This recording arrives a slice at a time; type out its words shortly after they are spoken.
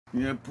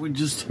Yep, we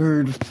just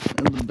heard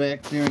in the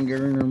back there in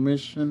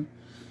intermission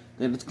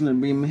that it's going to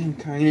be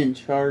Mankind in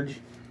charge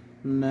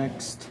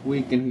next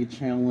week, and he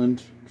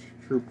challenged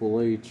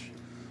Triple H.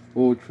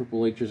 What would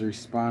Triple H's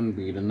response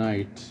be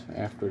tonight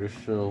after the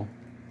show?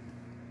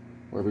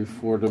 Or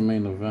before the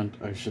main event,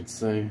 I should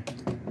say.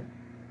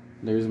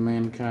 There's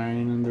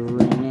Mankind in the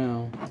ring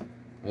now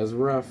as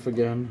ref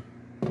again.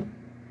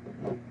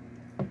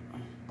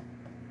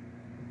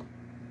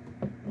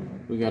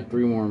 We got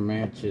 3 more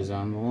matches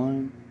on the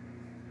line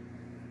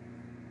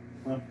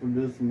after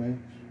this match.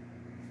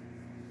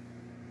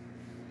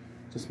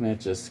 This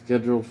match is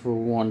scheduled for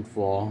one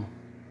fall.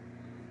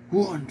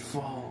 One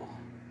fall.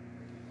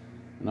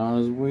 And on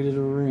his way to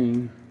the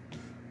ring,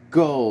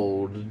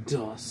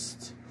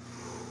 Goldust.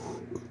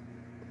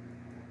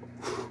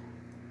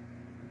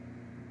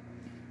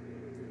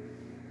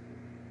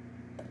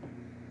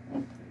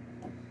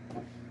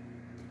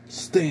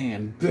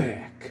 Stand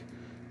back.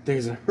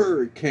 There's a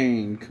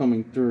hurricane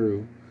coming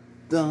through.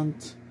 Dun,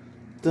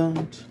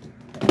 dun,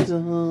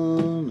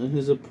 dun. And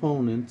his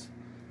opponent,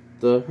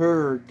 the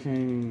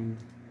Hurricane.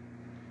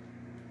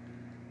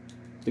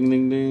 Ding,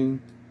 ding,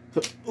 ding.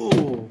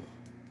 Oh.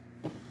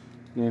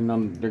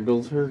 And there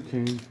goes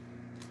Hurricane.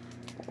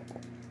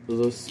 He's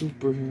a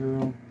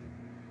superhero.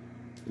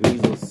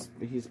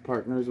 He's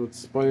partners with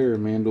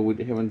Spider-Man, but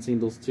we haven't seen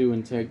those two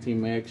in tag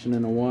team action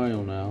in a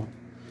while now.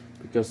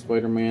 Because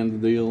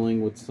Spider-Man's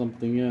dealing with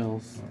something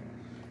else.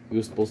 He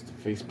was supposed to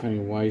face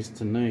Pennywise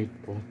tonight,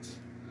 but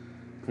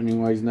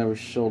Pennywise never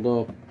showed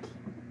up.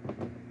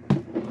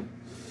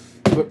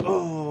 But,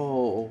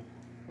 oh!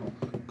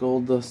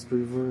 Goldust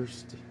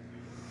reversed.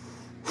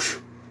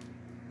 Whew.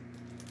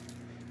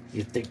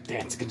 You think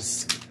that's gonna...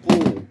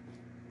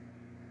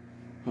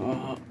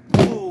 Oh!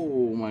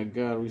 Oh my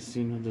god, we've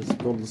seen him just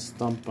go to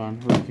stomp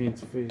on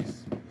Hurricane's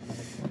face.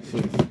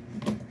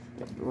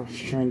 Ruff's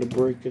trying to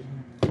break it.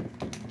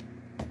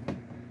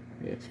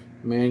 Yeah.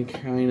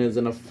 Mankind is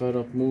in a fed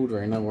up mood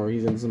right now, or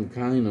he's in some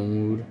kind of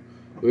mood.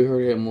 We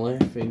heard him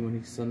laughing when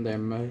he sent that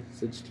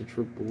message to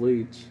Triple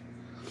H.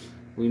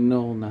 We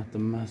know not to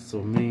mess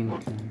with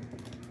Mankind.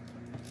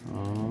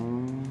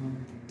 Oh.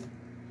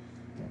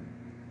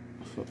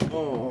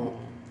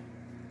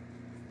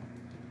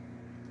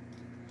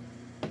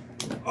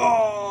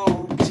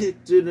 Oh,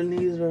 kick to the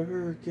knees of a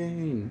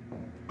Hurricane.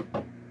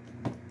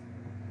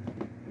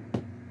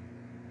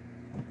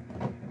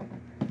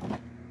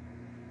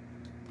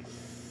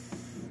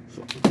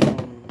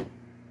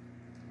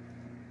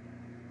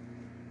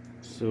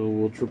 So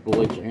will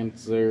Triple H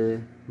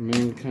answer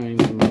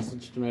Mankind's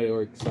message tonight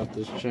or accept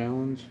his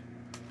challenge?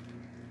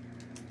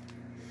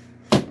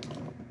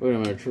 Wait a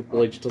minute,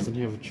 Triple H doesn't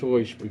have a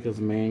choice because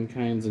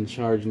Mankind's in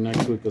charge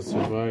next week of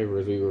Survivor,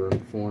 as we were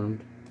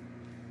informed.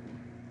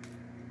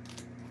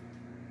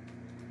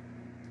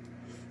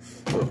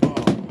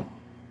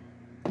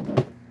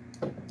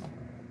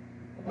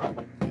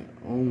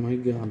 Oh my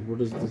god, what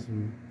does this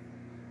mean?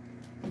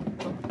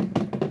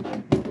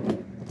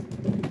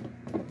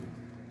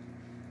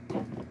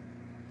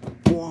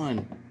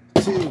 One,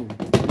 two.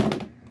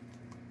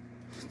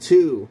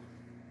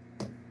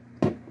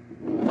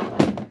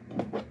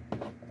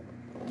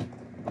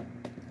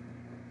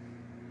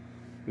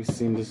 We've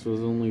seen this was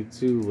only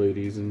 2,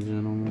 ladies and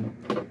gentlemen.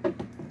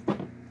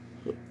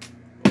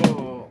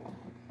 Oh.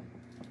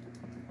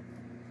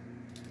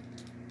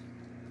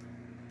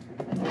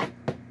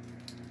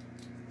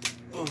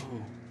 Oh.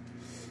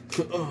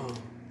 Oh.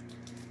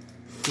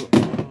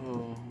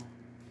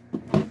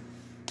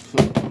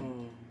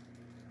 Oh.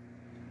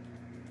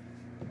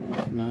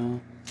 Now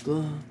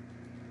the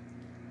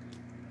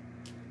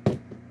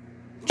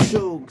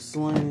choke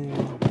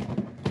slam.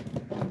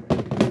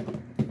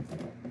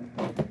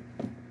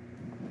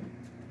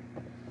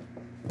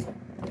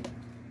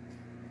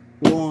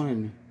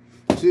 One,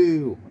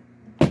 2,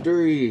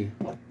 3.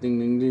 Ding,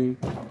 ding, ding.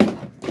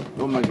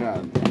 Oh my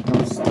god.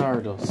 I'm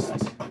Stardust.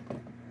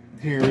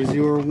 Here is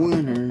your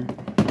winner,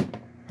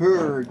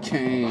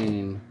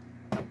 Hurricane.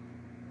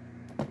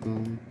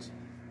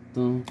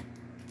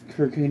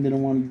 Hurricane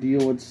didn't want to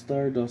deal with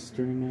Stardust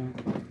right now.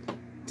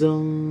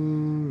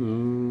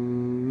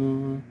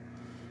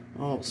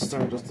 Oh,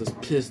 Stardust is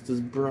pissed.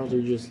 His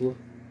brother just looked.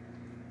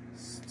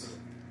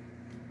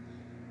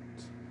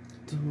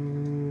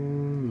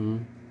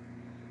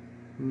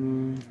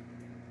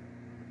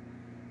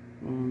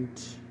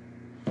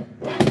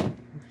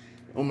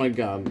 Oh my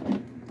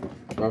god.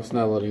 Ruff's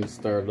not letting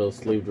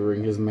Stardust leave the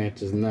ring. His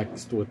match is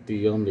next with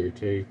The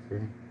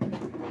Undertaker.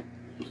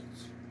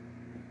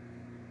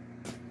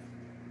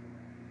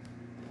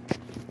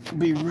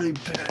 Be right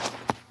back.